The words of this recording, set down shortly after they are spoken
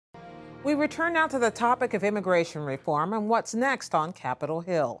We return now to the topic of immigration reform and what's next on Capitol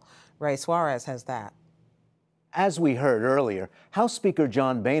Hill. Ray Suarez has that. As we heard earlier, House Speaker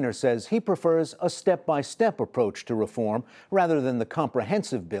John Boehner says he prefers a step-by-step approach to reform rather than the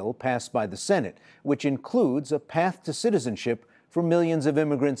comprehensive bill passed by the Senate, which includes a path to citizenship for millions of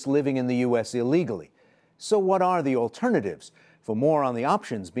immigrants living in the U.S. illegally. So what are the alternatives? For more on the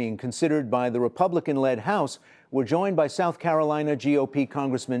options being considered by the Republican-led House, we're joined by South Carolina GOP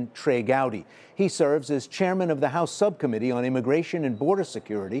Congressman Trey Gowdy. He serves as chairman of the House Subcommittee on Immigration and Border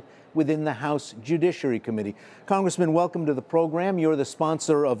Security within the House Judiciary Committee. Congressman, welcome to the program. You're the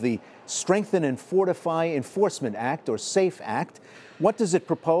sponsor of the Strengthen and Fortify Enforcement Act, or SAFE Act. What does it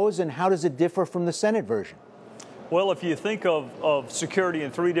propose, and how does it differ from the Senate version? Well, if you think of security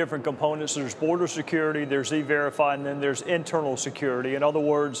in three different components, there's border security, there's E-Verify, and then there's internal security. In other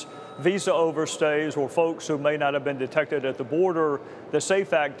words, visa overstays or folks who may not have been detected at the border. The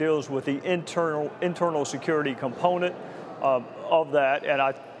SAFE Act deals with the internal security component of that, and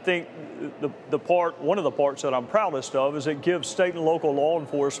I think one of the parts that I'm proudest of is it gives state and local law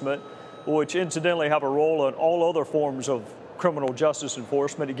enforcement, which incidentally have a role in all other forms of criminal justice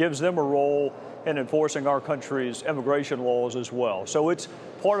enforcement. It gives them a role in enforcing our country's immigration laws as well. So it's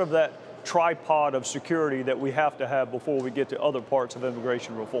part of that tripod of security that we have to have before we get to other parts of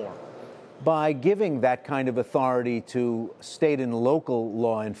immigration reform. By giving that kind of authority to state and local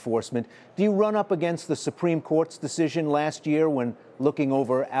law enforcement, do you run up against the Supreme Court's decision last year when looking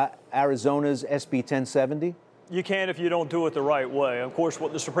over Arizona's SB 1070? You can if you don't do it the right way. Of course,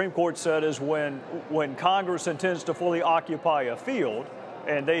 what the Supreme Court said is when Congress intends to fully occupy a field,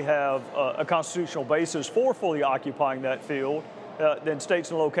 and they have a constitutional basis for fully occupying that field, then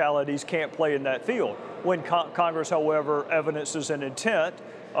states and localities can't play in that field. When Congress, however, evidences an intent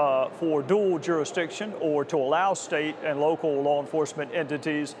for dual jurisdiction or to allow state and local law enforcement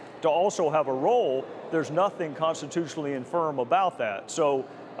entities to also have a role, there's nothing constitutionally infirm about that. So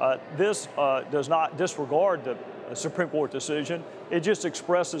this does not disregard the Supreme Court decision. It just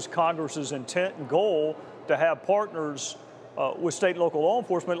expresses Congress's intent and goal to have partners with state and local law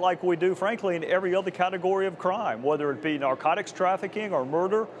enforcement like we do, frankly, in every other category of crime, whether it be narcotics trafficking or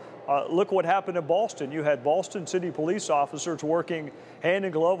murder. Look what happened in Boston. You had Boston City police officers working hand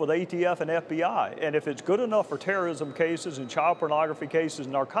in glove with ATF and FBI. And if it's good enough for terrorism cases and child pornography cases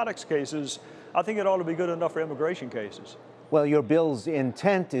and narcotics cases, I think it ought to be good enough for immigration cases. Well, your bill's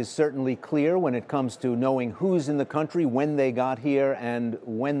intent is certainly clear when it comes to knowing who's in the country, when they got here, and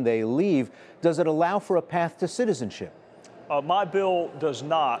when they leave. Does it allow for a path to citizenship? My bill does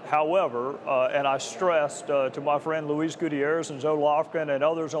not. However, and I stressed to my friend Luis Gutierrez and Zoe Lofgren and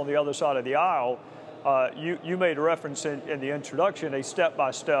others on the other side of the aisle, you made a reference in the introduction, a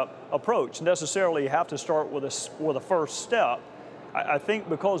step-by-step approach. Necessarily, you have to start with a first step. I think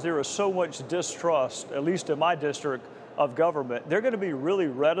because there is so much distrust, at least in my district, of government, they're going to be really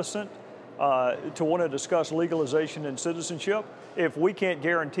reticent to want to discuss legalization and citizenship if we can't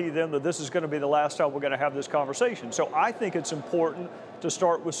guarantee them that this is going to be the last time we're going to have this conversation. So I think it's important to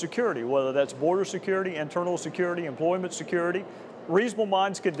start with security, whether that's border security, internal security, employment security. Reasonable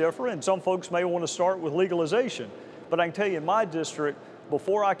minds can differ, and some folks may want to start with legalization. But I can tell you, in my district,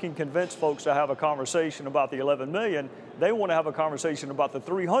 before I can convince folks to have a conversation about the 11 million, they want to have a conversation about the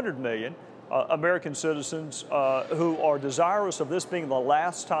 300 million American citizens who are desirous of this being the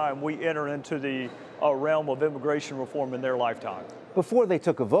last time we enter into the realm of immigration reform in their lifetime. Before they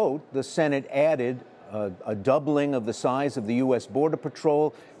took a vote, the Senate added a doubling of the size of the U.S. Border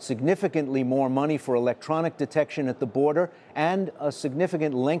Patrol, significantly more money for electronic detection at the border, and a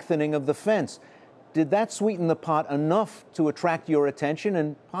significant lengthening of the fence. Did that sweeten the pot enough to attract your attention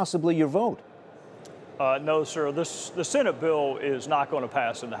and possibly your vote? No, sir. The Senate bill is not going to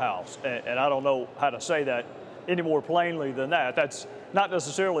pass in the House, and I don't know how to say that any more plainly than that. That's not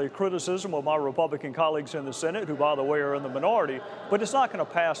necessarily a criticism of my Republican colleagues in the Senate, who, by the way, are in the minority, but it's not going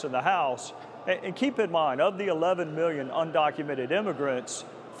to pass in the House. And keep in mind, of the 11 million undocumented immigrants,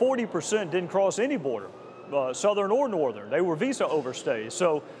 40% didn't cross any border, southern or northern. They were visa overstays.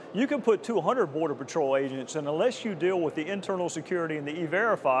 So you can put 200 Border Patrol agents, and unless you deal with the internal security and the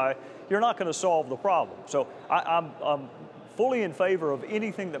E-Verify, you're not going to solve the problem. So I'm fully in favor of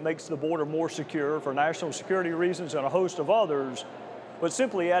anything that makes the border more secure for national security reasons and a host of others. But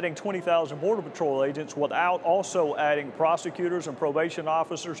simply adding 20,000 Border Patrol agents without also adding prosecutors and probation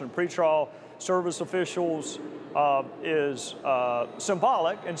officers and pretrial service officials is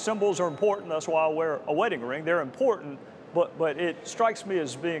symbolic, and symbols are important. That's why I wear a wedding ring. They're important, but it strikes me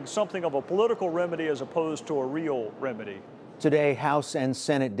as being something of a political remedy as opposed to a real remedy. Today, House and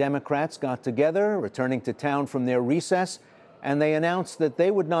Senate Democrats got together, returning to town from their recess. and they announced that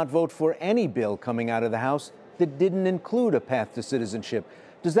they would not vote for any bill coming out of the House that didn't include a path to citizenship.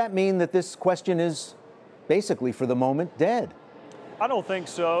 Does that mean that this question is basically, for the moment, dead? I don't think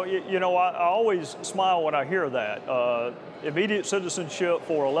so. You know, I always smile when I hear that. Immediate citizenship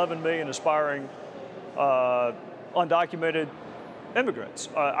for 11 million aspiring undocumented immigrants.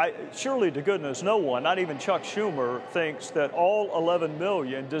 Surely to goodness, no one, not even Chuck Schumer, thinks that all 11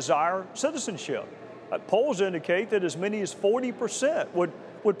 million desire citizenship. Polls indicate that as many as 40%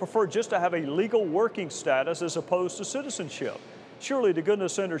 would prefer just to have a legal working status as opposed to citizenship. Surely to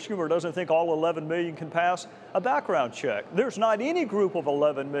goodness, Senator Schumer doesn't think all 11 million can pass a background check. There's not any group of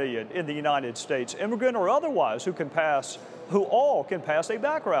 11 million in the United States, immigrant or otherwise, who all can pass a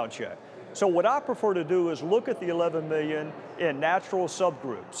background check. So what I prefer to do is look at the 11 million in natural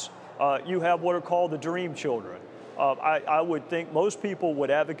subgroups. You have what are called the dream children. I would think most people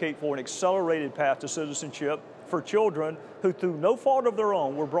would advocate for an accelerated path to citizenship for children who, through no fault of their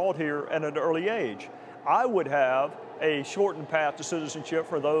own, were brought here at an early age. I would have a shortened path to citizenship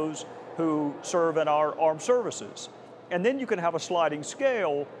for those who serve in our armed services. And then you can have a sliding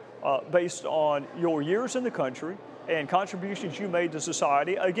scale based on your years in the country and contributions you made to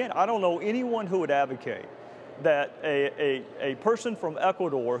society. Again, I don't know anyone who would advocate that a person from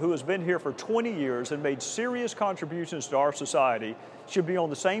Ecuador who has been here for 20 years and made serious contributions to our society should be on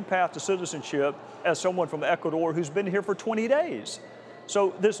the same path to citizenship as someone from Ecuador who's been here for 20 days.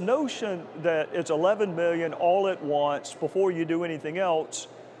 So this notion that it's 11 million all at once before you do anything else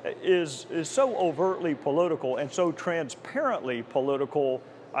is so overtly political and so transparently political.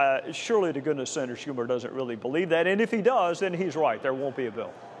 Surely to goodness, Senator Schumer doesn't really believe that. And if he does, then he's right. There won't be a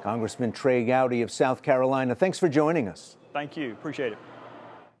bill. Congressman Trey Gowdy of South Carolina, thanks for joining us. Thank you. Appreciate it.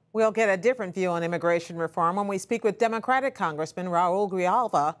 We'll get a different view on immigration reform when we speak with Democratic Congressman Raul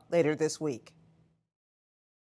Grijalva later this week.